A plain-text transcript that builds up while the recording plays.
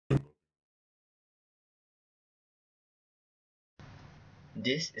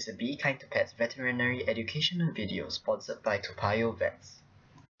This is a Be Kind to Pets veterinary educational video sponsored by Toa Payoh Vets.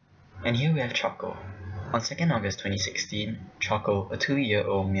 And here we have Choco. On 2nd August 2016, Choco, a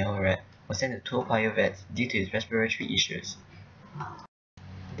 2-year-old male rat, was sent to Toa Payoh Vets due to his respiratory issues.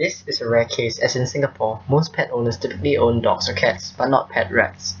 This is a rare case as in Singapore, most pet owners typically own dogs or cats, but not pet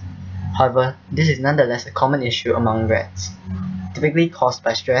rats. However, this is nonetheless a common issue among rats, typically caused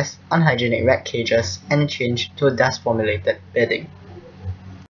by stress, unhygienic rat cages, and a change to a dust-formulated bedding.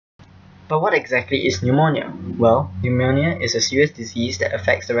 But what exactly is pneumonia? Well, pneumonia is a serious disease that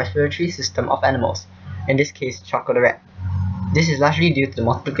affects the respiratory system of animals, in this case Choco the rat. This is largely due to the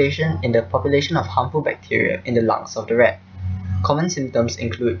multiplication in the population of harmful bacteria in the lungs of the rat. Common symptoms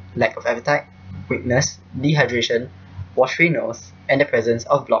include lack of appetite, weakness, dehydration, watery nose, and the presence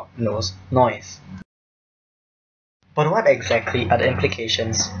of blocked nose noise. But what exactly are the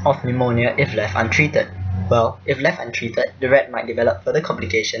implications of pneumonia if left untreated? Well, if left untreated, the rat might develop further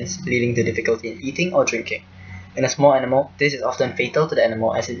complications leading to difficulty in eating or drinking. In a small animal, this is often fatal to the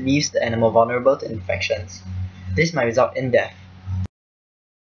animal as it leaves the animal vulnerable to infections. This might result in death.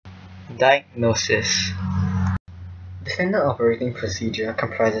 Diagnosis. The standard operating procedure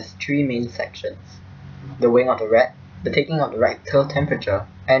comprises 3 main sections: the weighing of the rat, the taking of the rectal temperature,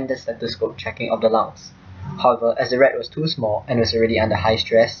 and the stethoscope checking of the lungs. However, as the rat was too small and was already under high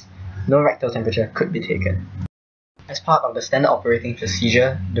stress, no rectal temperature could be taken. As part of the standard operating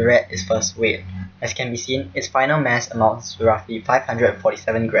procedure, the rat is first weighed. As can be seen, its final mass amounts to roughly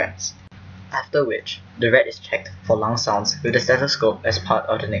 547 grams. After which, the rat is checked for lung sounds with the stethoscope as part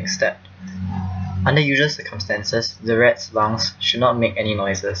of the next step. Under usual circumstances, the rat's lungs should not make any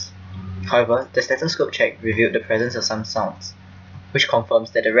noises. However, the stethoscope check revealed the presence of some sounds, which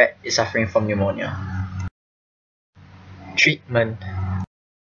confirms that the rat is suffering from pneumonia. Treatment.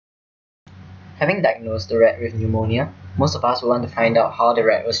 Having diagnosed the rat with pneumonia, most of us will want to find out how the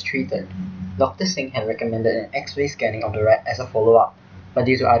rat was treated. Dr. Singh had recommended an X-ray scanning of the rat as a follow-up, but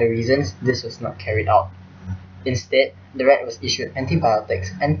due to other reasons, this was not carried out. Instead, the rat was issued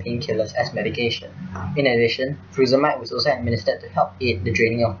antibiotics and painkillers as medication. In addition, furosemide was also administered to help aid the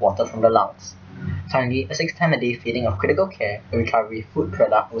draining of water from the lungs. Finally, a 6-time-a-day feeding of critical care, a recovery food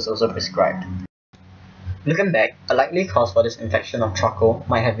product, was also prescribed. Looking back, a likely cause for this infection of Choco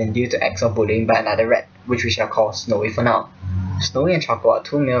might have been due to acts of bullying by another rat, which we shall call Snowy for now. Snowy and Choco are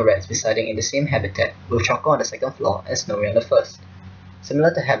 2 male rats residing in the same habitat, with Choco on the 2nd floor and Snowy on the 1st.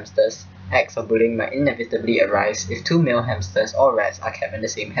 Similar to hamsters, acts of bullying might inevitably arise if 2 male hamsters or rats are kept in the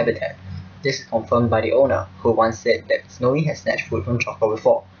same habitat. This is confirmed by the owner, who once said that Snowy had snatched food from Choco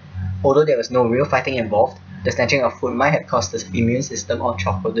before. Although there was no real fighting involved, the snatching of food might have caused the immune system of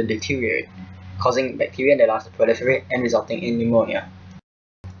Choco to deteriorate, causing bacteria in the lungs to proliferate and resulting in pneumonia.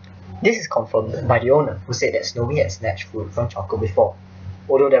 This is confirmed by the owner, who said that Snowy had snatched food from Choco before.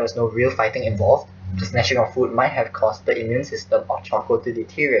 Although there was no real fighting involved, the snatching of food might have caused the immune system of Choco to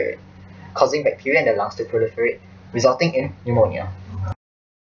deteriorate, causing bacteria in the lungs to proliferate, resulting in pneumonia.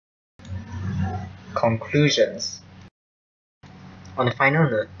 Conclusions. On a final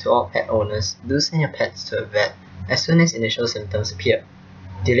note, to all pet owners, do send your pets to a vet as soon as initial symptoms appear.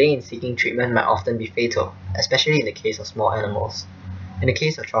 Delay in seeking treatment might often be fatal, especially in the case of small animals. In the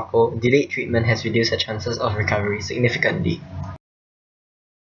case of Choco, delayed treatment has reduced her chances of recovery significantly.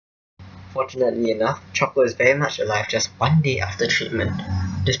 Fortunately enough, Choco is very much alive just 1 day after treatment.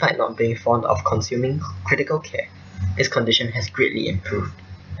 Despite not being fond of consuming critical care, his condition has greatly improved,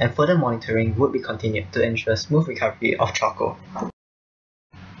 and further monitoring would be continued to ensure smooth recovery of Choco.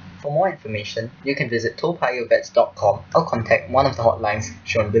 For more information, you can visit toapayohvets.com or contact one of the hotlines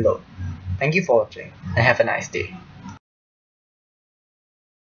shown below. Thank you for watching, and have a nice day.